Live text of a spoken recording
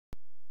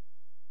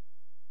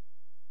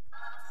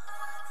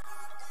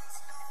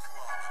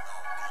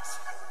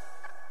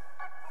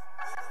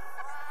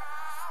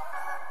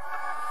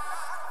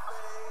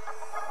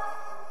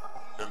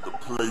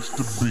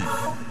place to be.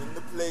 In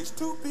the place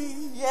to be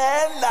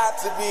and not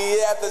to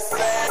be at the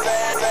same.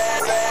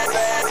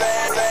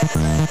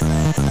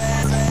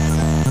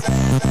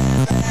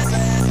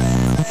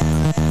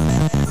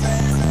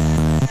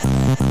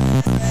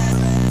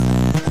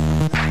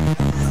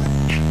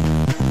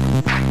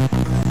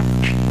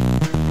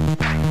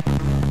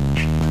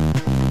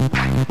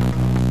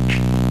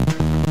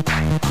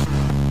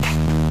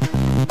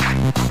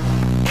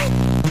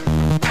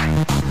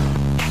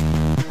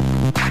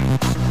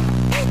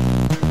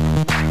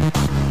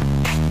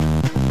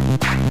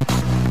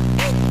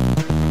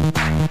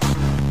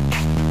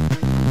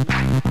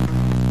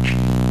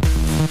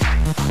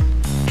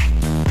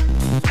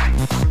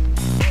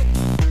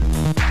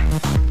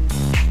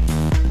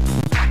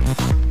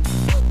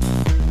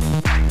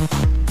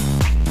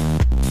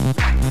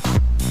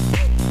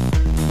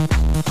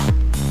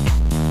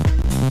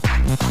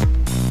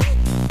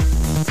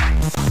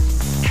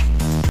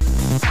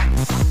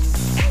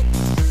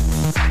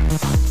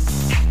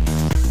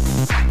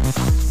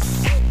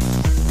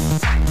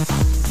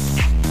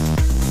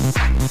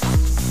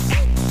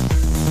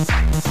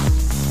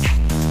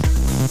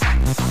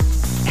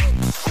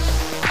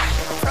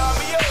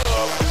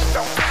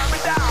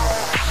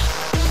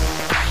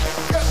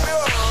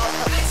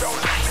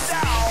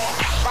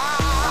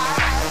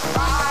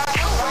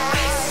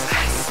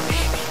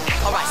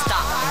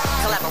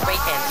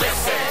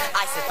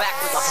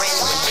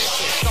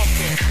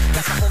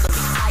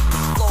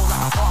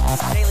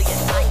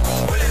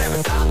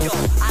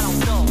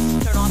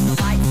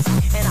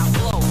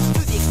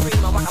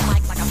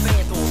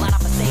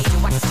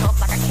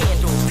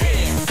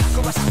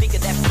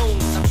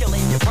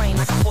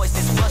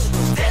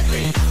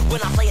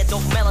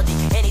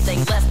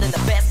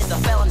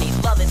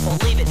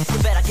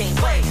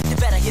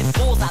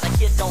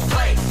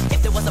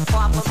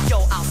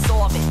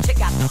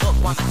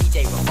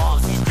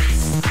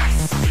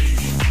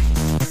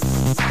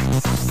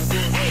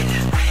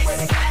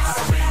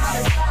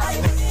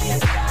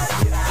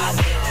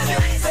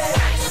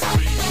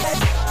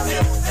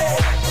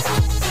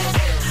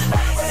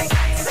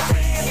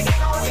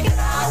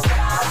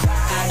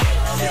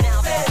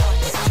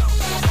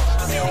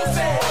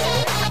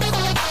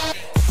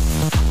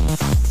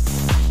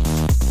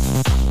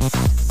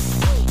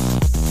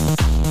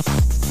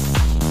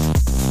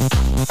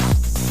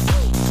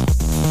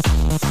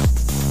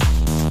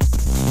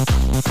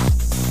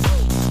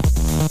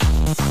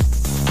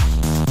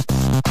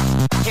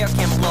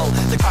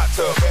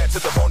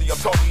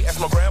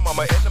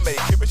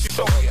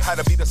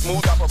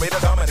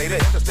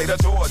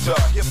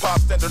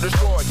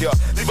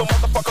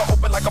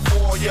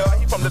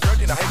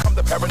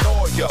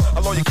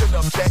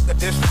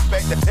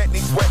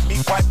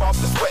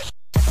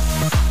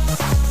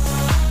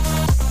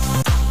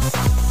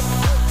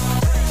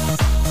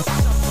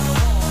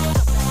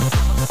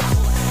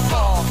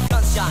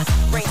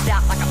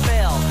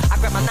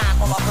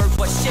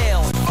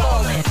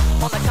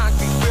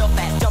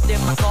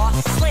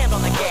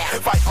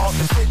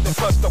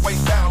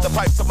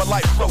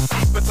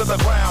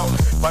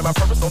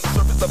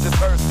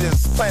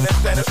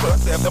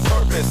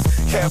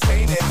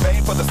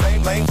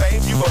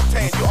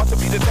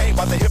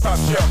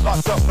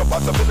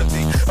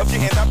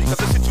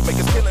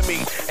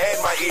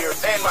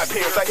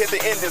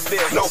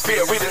 No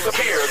fear, we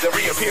disappear, then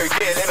reappear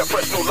again in a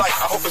fresh new light.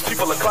 I hope it's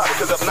people are clouded,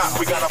 cause if not,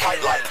 we gotta fight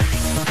like.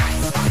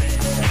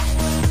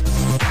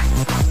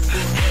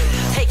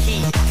 Take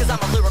heed, cause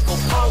I'm a lyrical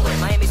poet.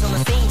 Miami's on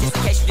the scene, just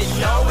in case you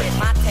didn't know it.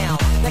 My town,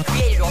 that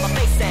created all the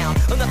bass sound.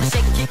 Another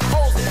shake and keep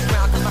holes in the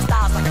ground, cause my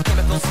style's like a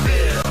chemical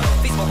spill.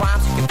 These my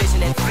rhymes you can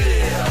vision and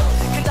feel.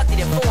 Conducted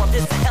in form,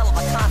 this is a hell of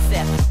a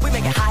concept. We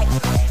make it hype,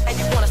 and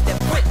you want us to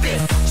quit this.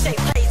 Shape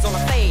plays on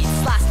a fade,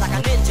 slice like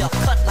a ninja,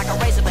 cut like a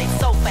razor blade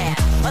so fast.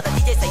 Other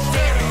DJs say,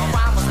 damn, my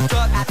rhyme was a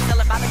drug, I sell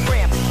it by the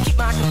gram. Keep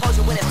my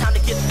composure when it's time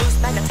to get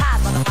loose.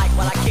 Magnetized by the mic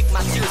while I kick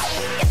my juice.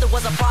 If there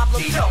was a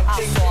problem, yo,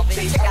 I'll solve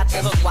it. Check out the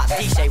hook while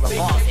DJ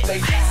revolves it.